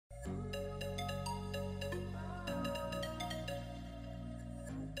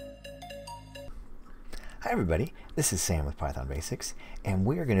Hi everybody, this is Sam with Python Basics, and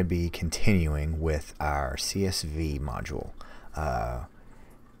we're going to be continuing with our CSV module.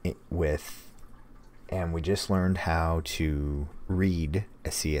 And we just learned how to read a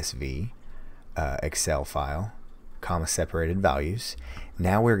CSV Excel file, comma separated values.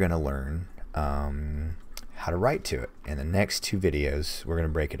 Now we're going to learn how to write to it. In the next two videos, we're going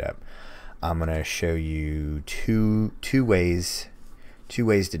to break it up. I'm going to show you two ways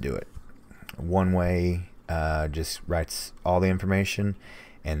to do it. One way just writes all the information,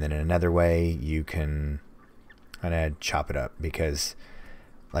 and then another way you can kind of chop it up, because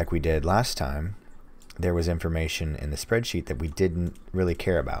like we did last time, there was information in the spreadsheet that we didn't really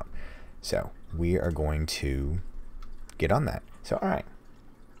care about. So we are going to get on that. So alright,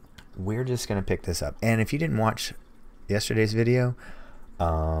 we're just going to pick this up. And if you didn't watch yesterday's video,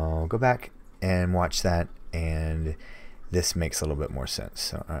 go back and watch that, and this makes a little bit more sense.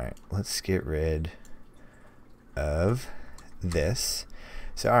 So alright, let's get rid of this.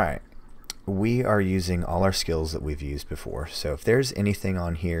 So alright, we are using all our skills that we've used before. So if there's anything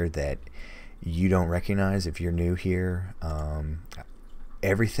on here that you don't recognize, if you're new here,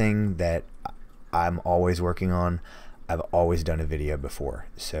 everything that I'm always working on, I've always done a video before.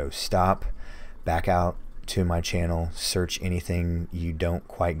 So stop, back out to my channel, search anything you don't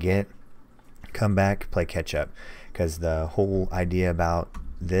quite get, come back, play catch up, because the whole idea about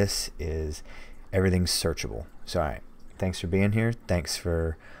this is everything's searchable. So alright, thanks for being here, thanks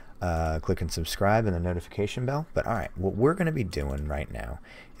for clicking subscribe and the notification bell. But alright, what we're going to be doing right now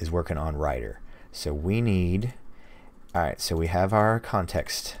is working on writer. So we need, alright, so we have our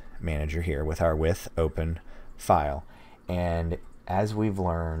context manager here with our with open file, and as we've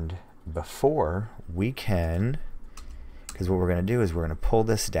learned before, we can, because what we're going to do is we're going to pull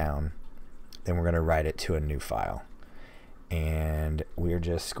this down, then we're going to write it to a new file, and we're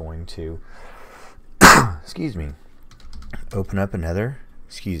just going to excuse me, open up another,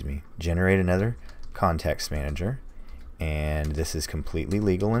 generate another context manager, and this is completely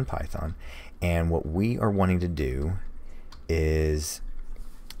legal in Python. And what we are wanting to do is,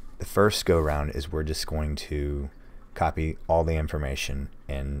 the first go around is we're just going to copy all the information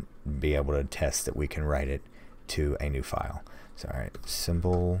and be able to test that we can write it to a new file. So alright,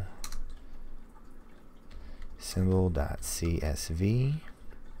 symbol.csv,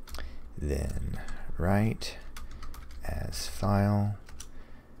 then write as file.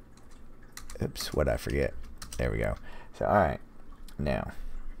 Oops, what did I forget? There we go. So alright, now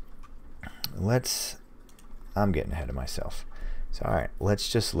I'm getting ahead of myself. So alright, let's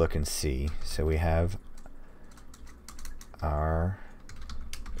just look and see. So we have our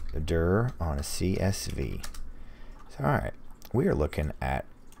dir on a CSV. So alright, we are looking at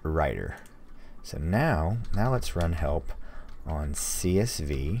writer. So now let's run help on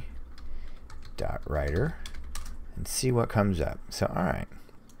CSV dot writer and see what comes up. So alright,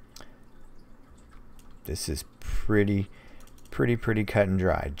 this is pretty cut and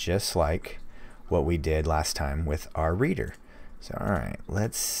dry, just like what we did last time with our reader. So alright,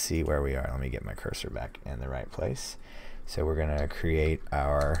 let's see where we are. Let me get my cursor back in the right place. So we're gonna create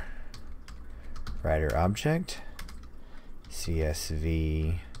our writer object,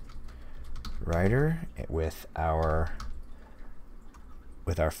 CSV writer, with our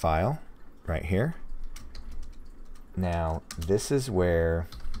file right here. Now this is where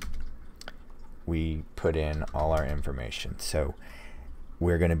we put in all our information. So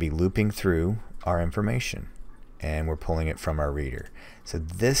we're going to be looping through our information, and we're pulling it from our reader. So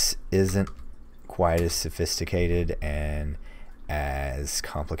this isn't quite as sophisticated and as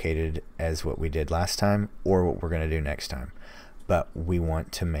complicated as what we did last time or what we're going to do next time, but we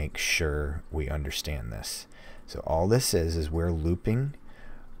want to make sure we understand this. So all this is we're looping.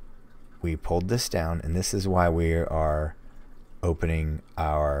 We pulled this down, and this is why we are opening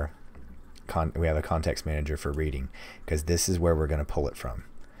our we have a context manager for reading, because this is where we're going to pull it from,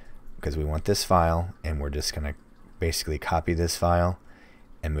 because we want this file, and we're just going to basically copy this file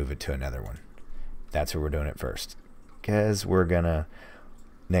and move it to another one. That's where we're doing it first, because we're gonna,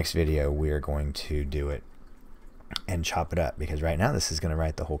 next video we are going to do it and chop it up, because right now this is going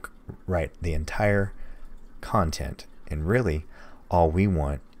to write the entire content, and really all we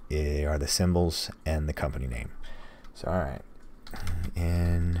want are the symbols and the company name. So alright,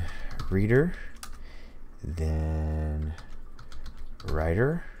 in reader, then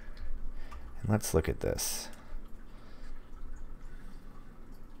writer, and let's look at this.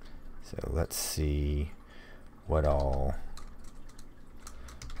 So let's see what all,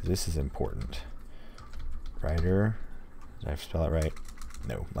 this is important. Writer, did I spell it right?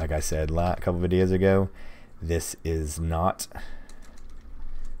 No, like I said a couple videos ago, this is not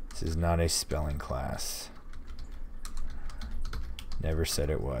a spelling class. Never said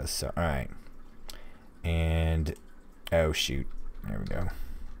it was. So, all right. And, oh shoot. There we go.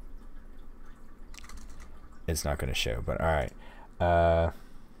 It's not going to show, but all right.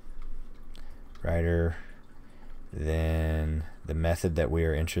 Writer. Then the method that we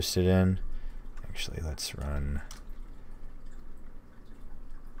are interested in. Actually, let's run.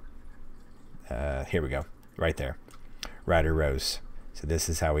 Here we go. Right there. Writer rows. So this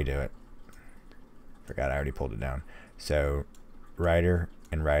is how we do it. Forgot I already pulled it down. So writer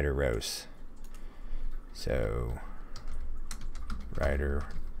and writer rows. So writer,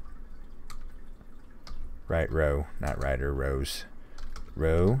 right row, not writer, rows.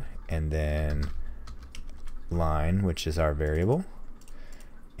 Row, and then line, which is our variable.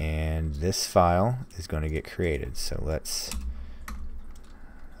 And this file is going to get created. So let's,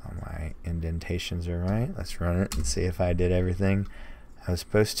 all my indentations are right. Let's run it and see if I did everything I was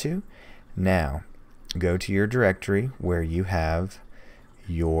supposed to. Now, go to your directory where you have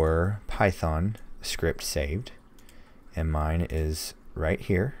your Python script saved, and mine is right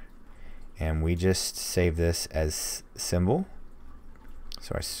here, and we just save this as symbol.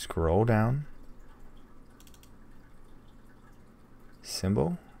 So I scroll down,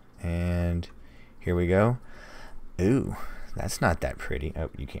 symbol, and here we go. Ooh, that's not that pretty. Oh,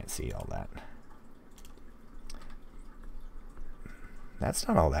 you can't see all that. That's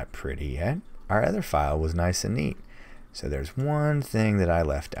not all that pretty yet. Our other file was nice and neat. So there's one thing that I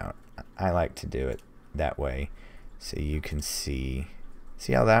left out. I like to do it that way so you can see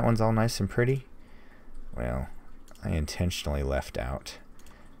how that one's all nice and pretty? Well, I intentionally left out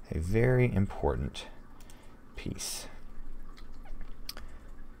a very important piece.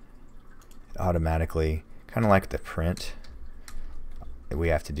 It automatically, kind of like the print, we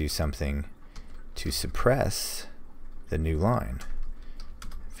have to do something to suppress the new line.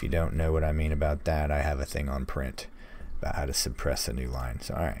 If you don't know what I mean about that, I have a thing on print about how to suppress a new line.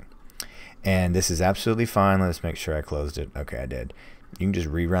 So, all right. And this is absolutely fine. Let's make sure I closed it. Okay, I did. You can just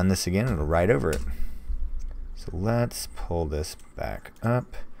rerun this again and it'll write over it. So let's pull this back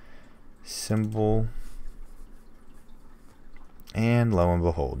up. Symbol. And lo and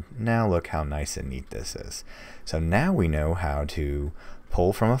behold, now look how nice and neat this is. So now we know how to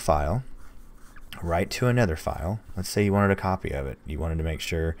pull from a file, write to another file. Let's say you wanted a copy of it. You wanted to make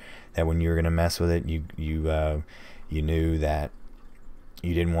sure that when you were going to mess with it, you knew that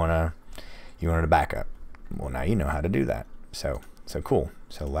you didn't want to, you wanted a backup. Well, now you know how to do that. So cool.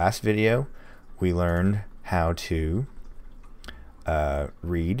 So last video we learned how to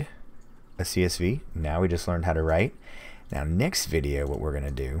read a CSV. Now we just learned how to write. Now next video what we're going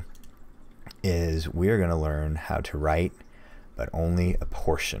to do is we're going to learn how to write but only a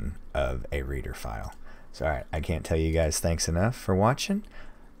portion of a reader file. So alright, I can't tell you guys thanks enough for watching.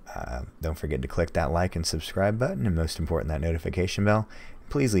 Don't forget to click that like and subscribe button, and most important, that notification bell.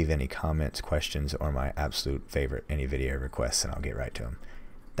 Please leave any comments, questions, or my absolute favorite, any video requests, and I'll get right to them.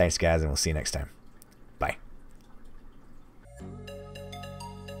 Thanks guys, and we'll see you next time.